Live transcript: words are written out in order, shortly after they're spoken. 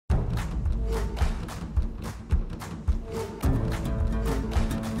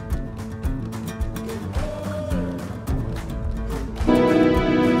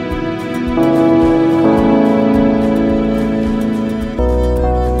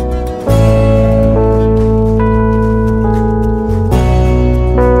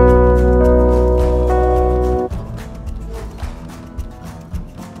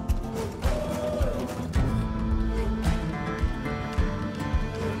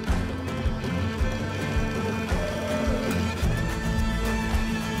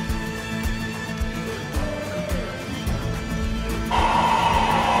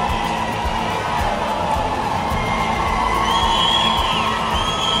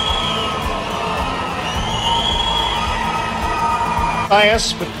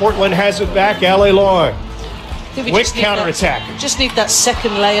bias, but Portland has it back. Alley long. Quick counter-attack. Just need that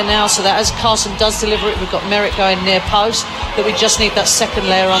second layer now, so that as Carson does deliver it, we've got Merritt going near post, that we just need that second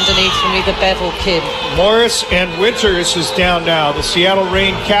layer underneath from either Bev or Kim. Morris and Winters is down now, the Seattle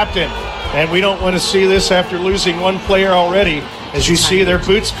Reign captain. And we don't want to see this after losing one player already. As you see, their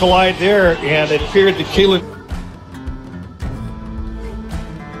boots collide there, and it appeared that Keelan...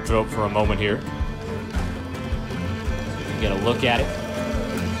 Throw for a moment here. So we can get a look at it.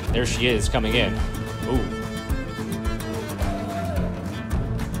 There she is, coming in. Ooh.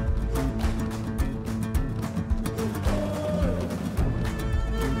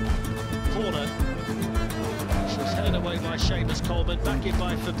 Away by Seamus Coleman, back in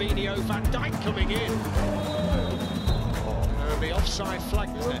by Fabinho, Van Dijk coming in. The offside flag,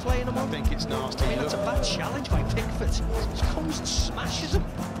 isn't it? Playing them on. I think it's nasty. I mean, that's a bad challenge by Pickford. He just comes and smashes him.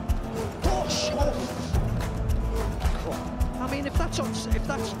 Push off. I mean, if Virgil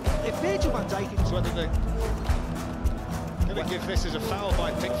van Dijk is whether they're going to give this as a foul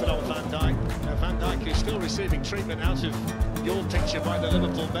by Pickford on Van Dijk. Now, Van Dijk is still receiving treatment out of your picture by the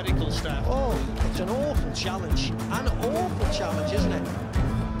Liverpool medical staff. Oh, it's an awful challenge. An awful challenge, isn't it?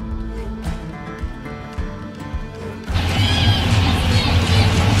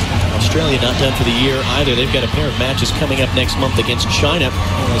 Australia not done for the year either. They've got a pair of matches coming up next month against China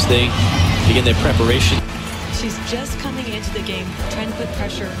as they begin their preparation. She's just coming into the game, trying to put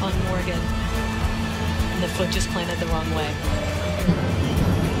pressure on Morgan. And the foot just planted the wrong way.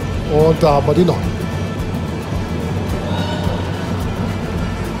 Und da haben wir die 9.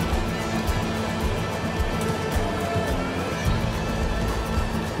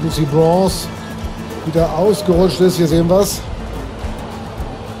 Lucy Bronze wieder ausgerutscht ist. Hier sehen wir es.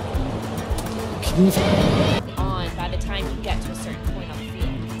 Knie. On by the time you get to a certain point on the field.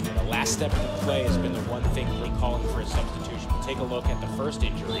 The last step of the play has been the one thing we're calling for a substitution. Take a look at the first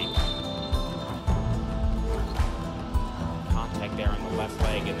injury. Contact there on the left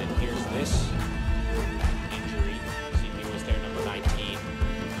leg, and then here's this injury. See, it was there, number 19.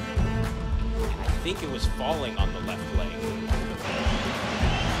 And I think it was falling on the left leg.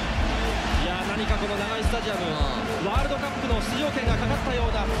 何かこの長いスタジアム、ワールドカップの出場権がかかったよ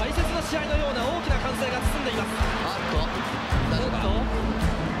うな大切な試合のような大きな歓声が包んでいます。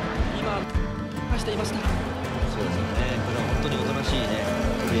今していました。そうですよね。これは本当におとなしいね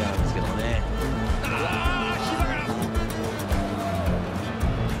プレーヤーですけどね。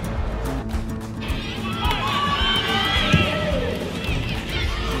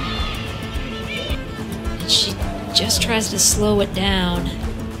She just tries to slow it down.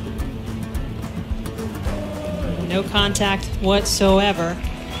 No contact whatsoever.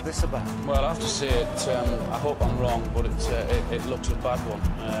 Well, I have to say it. I hope I'm wrong, but it looks a bad one.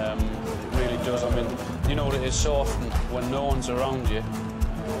 It really does. I mean, you know what it is so often when no one's around you,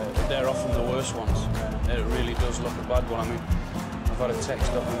 they're often the worst ones. It really does look a bad one. I mean, I've had a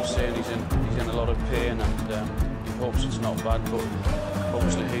text up him saying he's in a lot of pain and he hopes it's not bad, but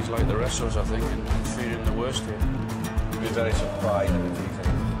obviously he's like the rest of us, I think, and fearing the worst here. We'd be very surprised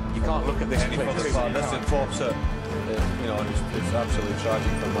if you can't look at this clip too far. This informs that. You know, it's absolutely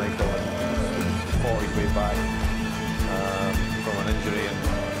tragic for Michael, and he's fought his way back from an injury, and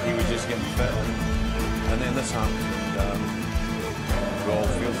he was just getting fit, and then this happened, and we all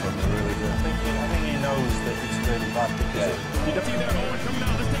feel for him, we really do. I think he knows that it's really bad because